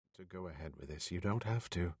to go ahead with this. You don't have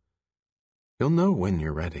to. You'll know when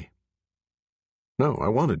you're ready. No, I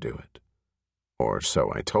want to do it. Or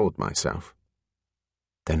so I told myself.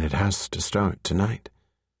 Then it has to start tonight.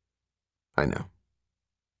 I know.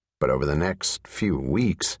 But over the next few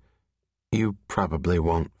weeks, you probably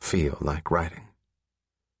won't feel like writing.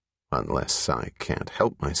 Unless I can't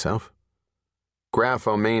help myself.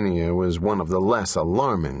 Graphomania was one of the less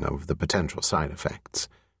alarming of the potential side effects.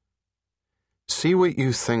 See what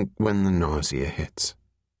you think when the nausea hits.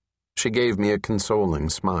 She gave me a consoling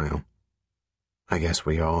smile. I guess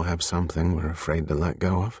we all have something we're afraid to let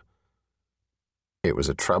go of. It was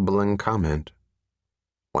a troubling comment,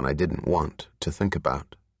 one I didn't want to think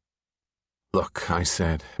about. Look, I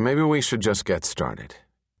said, maybe we should just get started.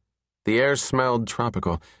 The air smelled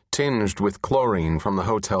tropical, tinged with chlorine from the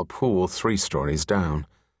hotel pool 3 stories down.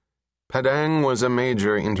 Padang was a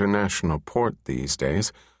major international port these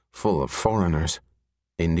days, full of foreigners.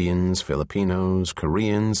 Indians, Filipinos,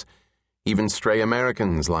 Koreans, even stray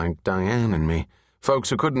Americans like Diane and me, folks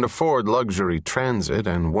who couldn't afford luxury transit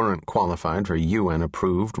and weren't qualified for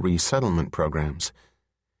UN-approved resettlement programs.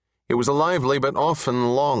 It was a lively but often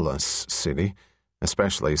lawless city,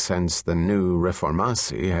 especially since the new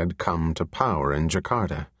Reformasi had come to power in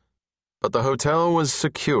Jakarta. But the hotel was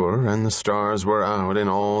secure and the stars were out in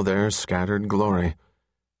all their scattered glory.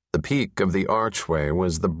 The peak of the archway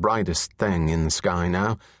was the brightest thing in the sky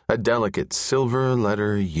now, a delicate silver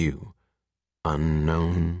letter U.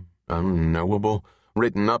 Unknown, unknowable,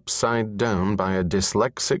 written upside down by a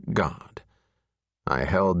dyslexic god. I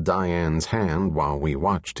held Diane's hand while we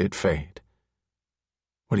watched it fade.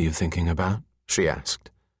 "What are you thinking about?" she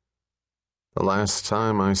asked. "The last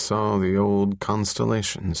time I saw the old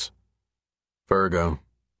constellations. Virgo,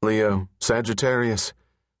 Leo, Sagittarius,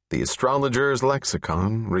 the astrologer's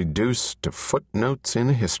lexicon reduced to footnotes in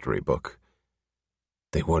a history book.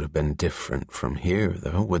 They would have been different from here,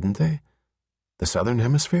 though, wouldn't they? The southern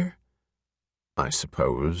hemisphere? I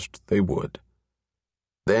supposed they would.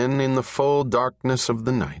 Then, in the full darkness of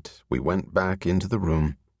the night, we went back into the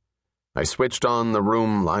room. I switched on the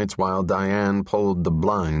room lights while Diane pulled the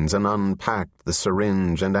blinds and unpacked the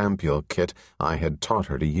syringe and ampule kit I had taught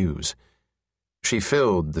her to use. She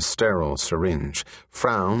filled the sterile syringe,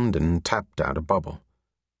 frowned, and tapped out a bubble.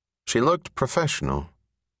 She looked professional,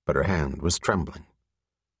 but her hand was trembling.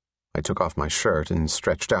 I took off my shirt and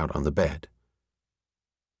stretched out on the bed.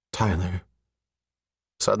 "Tyler."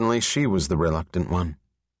 Suddenly she was the reluctant one.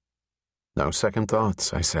 "No second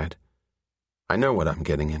thoughts," I said. "I know what I'm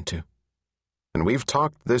getting into. And we've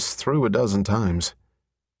talked this through a dozen times."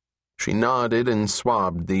 She nodded and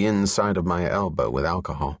swabbed the inside of my elbow with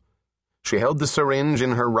alcohol. She held the syringe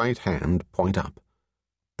in her right hand, point up.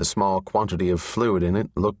 The small quantity of fluid in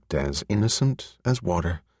it looked as innocent as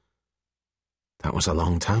water. "That was a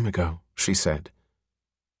long time ago," she said.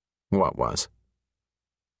 "What was?"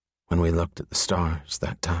 "When we looked at the stars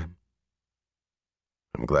that time."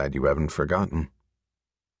 "I'm glad you haven't forgotten."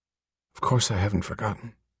 "Of course I haven't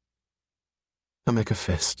forgotten. Now make a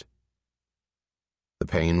fist." The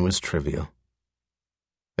pain was trivial.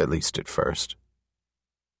 At least at first.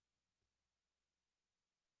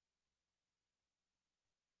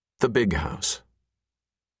 The Big House.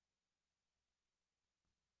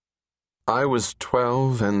 I was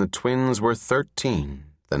 12 and the twins were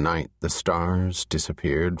 13 the night the stars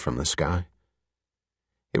disappeared from the sky.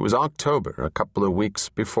 It was October, a couple of weeks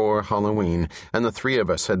before Halloween, and the 3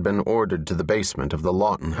 of us had been ordered to the basement of the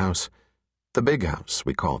Lawton house. The Big House,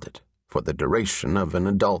 we called it, for the duration of an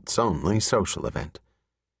adults-only social event.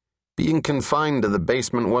 Being confined to the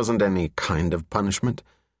basement wasn't any kind of punishment.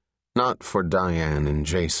 Not for Diane and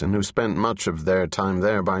Jason, who spent much of their time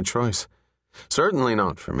there by choice. Certainly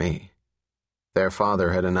not for me. Their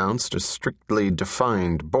father had announced a strictly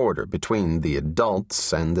defined border between the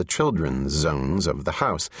adults and the children's zones of the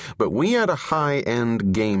house, but we had a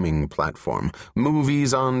high-end gaming platform,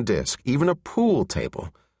 movies on disc, even a pool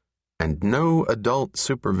table, and no adult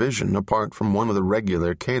supervision apart from one of the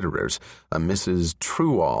regular caterers, a Mrs.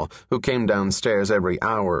 Truall, who came downstairs every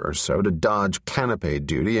hour or so to dodge canapé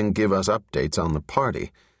duty and give us updates on the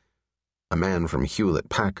party. A man from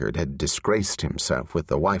Hewlett-Packard had disgraced himself with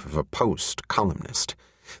the wife of a Post columnist.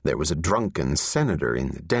 There was a drunken senator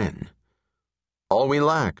in the den. All we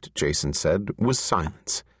lacked, Jason said, was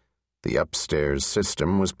silence. The upstairs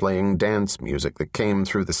system was playing dance music that came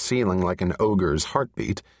through the ceiling like an ogre's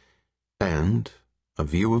heartbeat, and a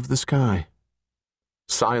view of the sky.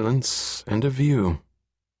 Silence and a view.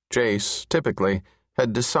 Jace, typically,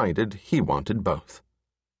 had decided he wanted both.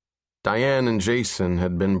 Diane and Jason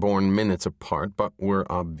had been born minutes apart, but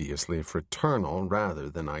were obviously fraternal rather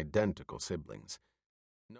than identical siblings.